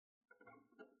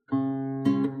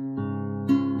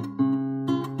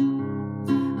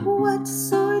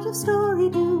of story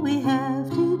do we have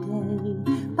today?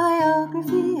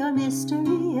 Biography or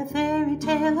mystery, a fairy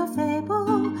tale or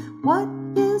fable? What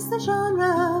is the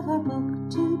genre of our book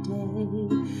today?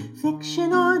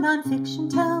 Fiction or non-fiction,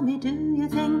 tell me, do you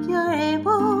think you're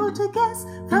able to guess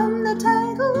from the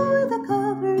title or the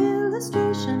cover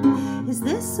illustration? Is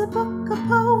this a book of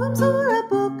poems or a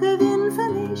book of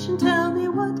information? Tell me,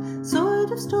 what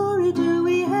sort of story do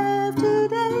we have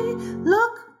today?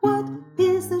 Look, what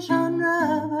is the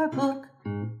genre of our book?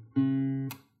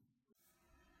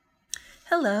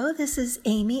 Hello, this is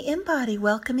Amy Embody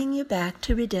welcoming you back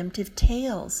to Redemptive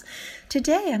Tales.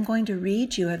 Today I'm going to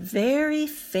read you a very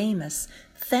famous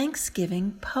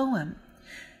Thanksgiving poem.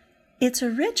 Its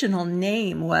original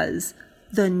name was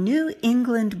The New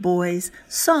England Boys'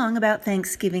 Song About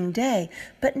Thanksgiving Day,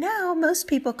 but now most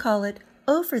people call it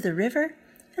Over the River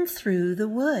and Through the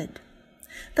Wood.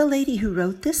 The lady who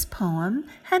wrote this poem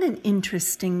had an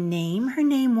interesting name. Her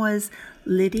name was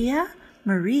Lydia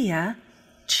Maria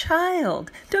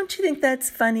Child. Don't you think that's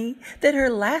funny that her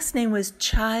last name was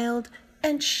Child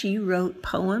and she wrote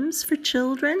poems for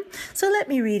children? So let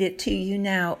me read it to you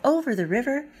now. Over the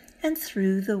river and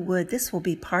through the wood. This will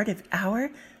be part of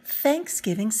our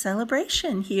Thanksgiving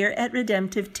celebration here at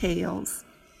Redemptive Tales.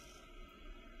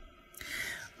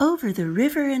 Over the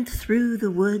river and through the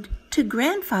wood, to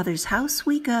grandfather's house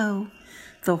we go.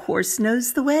 The horse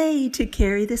knows the way to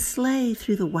carry the sleigh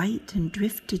through the white and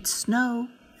drifted snow.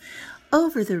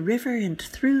 Over the river and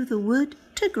through the wood,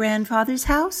 to grandfather's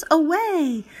house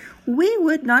away. We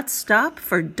would not stop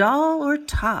for doll or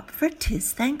top, for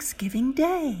 'tis Thanksgiving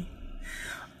Day.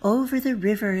 Over the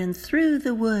river and through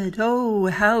the wood, oh,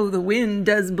 how the wind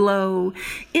does blow!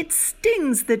 It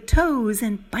stings the toes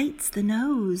and bites the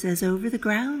nose as over the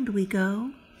ground we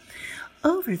go.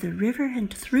 Over the river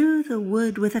and through the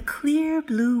wood with a clear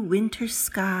blue winter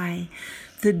sky,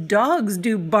 the dogs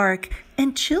do bark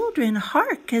and children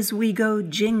hark as we go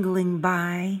jingling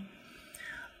by.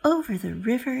 Over the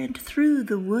river and through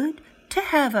the wood to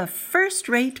have a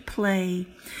first-rate play.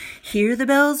 Hear the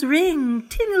bells ring,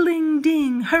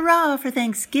 ting-a-ling-ding, hurrah for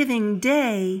Thanksgiving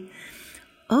Day.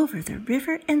 Over the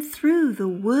river and through the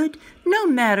wood, no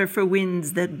matter for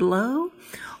winds that blow,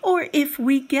 or if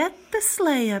we get the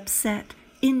sleigh upset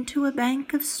into a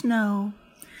bank of snow.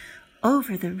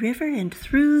 Over the river and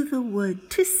through the wood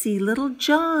to see little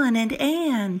John and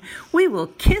Anne. We will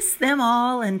kiss them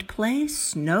all and play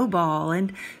snowball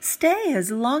and stay as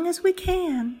long as we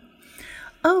can.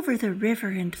 Over the river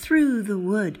and through the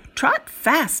wood, trot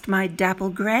fast, my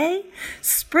dapple gray.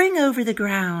 Spring over the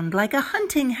ground like a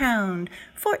hunting hound,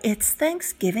 for it's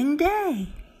Thanksgiving Day.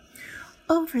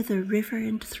 Over the river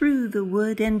and through the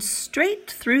wood and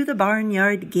straight through the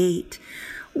barnyard gate.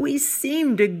 We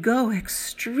seem to go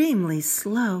extremely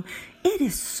slow. It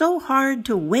is so hard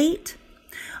to wait.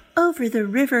 Over the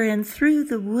river and through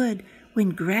the wood, when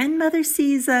grandmother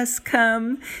sees us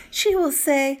come, she will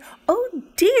say, "Oh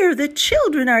dear, the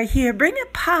children are here. Bring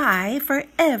a pie for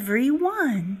every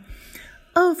one."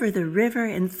 Over the river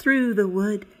and through the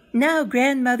wood, now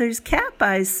grandmother's cap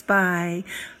I spy.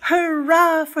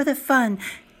 Hurrah for the fun!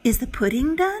 Is the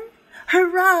pudding done?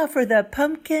 Hurrah for the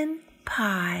pumpkin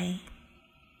pie!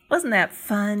 Wasn't that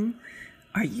fun?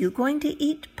 Are you going to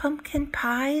eat pumpkin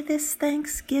pie this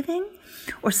Thanksgiving?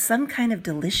 Or some kind of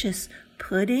delicious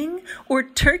pudding? Or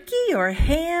turkey or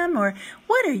ham? Or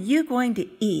what are you going to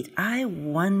eat? I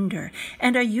wonder.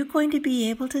 And are you going to be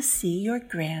able to see your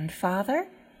grandfather?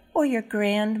 Or your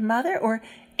grandmother? Or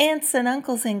aunts and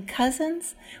uncles and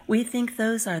cousins? We think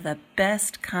those are the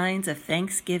best kinds of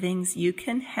Thanksgivings you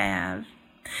can have.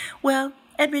 Well,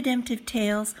 at Redemptive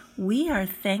Tales, we are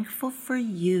thankful for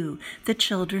you, the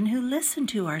children who listen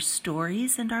to our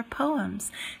stories and our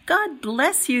poems. God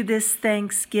bless you this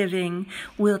Thanksgiving.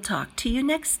 We'll talk to you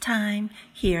next time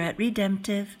here at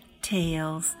Redemptive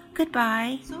Tales.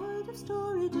 Goodbye. What sort of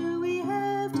story do we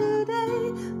have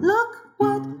today? Look,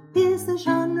 what is the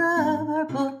genre of our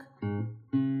book?